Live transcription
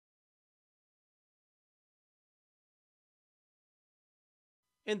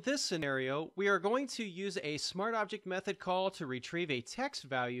In this scenario, we are going to use a SmartObject method call to retrieve a text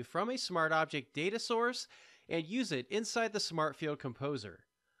value from a SmartObject data source and use it inside the SmartField composer.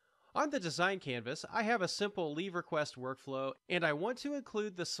 On the design canvas, I have a simple leave request workflow, and I want to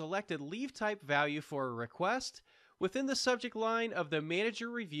include the selected leave type value for a request within the subject line of the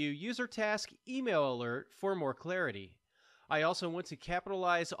Manager Review User Task email alert for more clarity. I also want to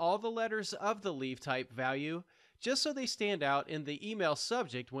capitalize all the letters of the leave type value just so they stand out in the email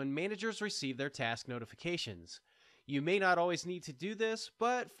subject when managers receive their task notifications. You may not always need to do this,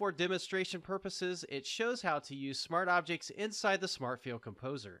 but for demonstration purposes, it shows how to use SmartObjects inside the SmartField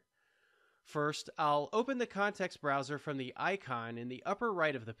composer. First, I'll open the context browser from the icon in the upper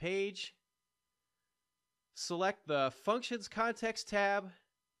right of the page, select the Functions Context tab,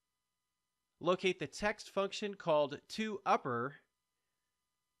 locate the text function called toUpper,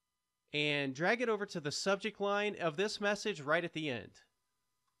 and drag it over to the subject line of this message right at the end.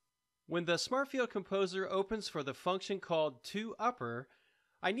 When the SmartField composer opens for the function called toUpper,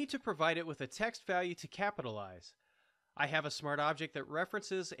 I need to provide it with a text value to capitalize. I have a SmartObject that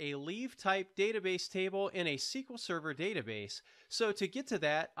references a leave type database table in a SQL Server database, so to get to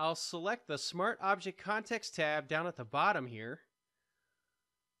that, I'll select the SmartObject Context tab down at the bottom here,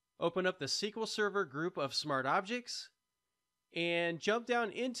 open up the SQL Server group of SmartObjects, and jump down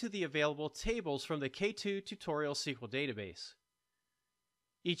into the available tables from the K2 Tutorial SQL database.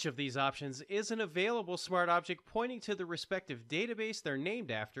 Each of these options is an available SmartObject pointing to the respective database they're named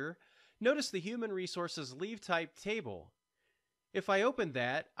after. Notice the Human Resources Leave Type table. If I open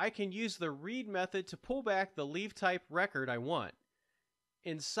that, I can use the read method to pull back the leave type record I want.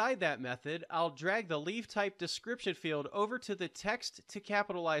 Inside that method, I'll drag the leave type description field over to the text to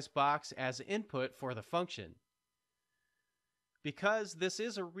capitalize box as input for the function. Because this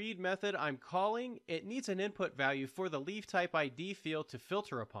is a read method I'm calling, it needs an input value for the leave type ID field to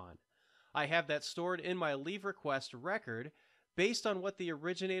filter upon. I have that stored in my leave request record based on what the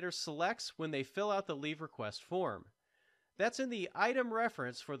originator selects when they fill out the leave request form. That's in the item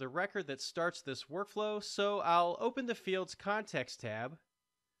reference for the record that starts this workflow, so I'll open the Fields Context tab,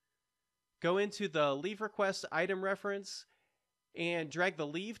 go into the leave request item reference, and drag the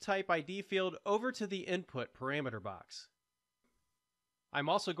leave type ID field over to the input parameter box. I'm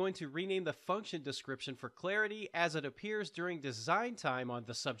also going to rename the function description for clarity as it appears during design time on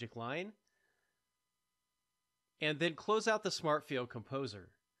the subject line, and then close out the SmartField composer.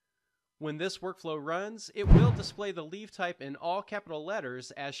 When this workflow runs, it will display the leave type in all capital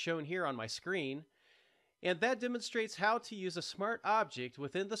letters as shown here on my screen, and that demonstrates how to use a SmartObject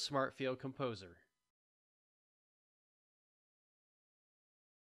within the SmartField composer.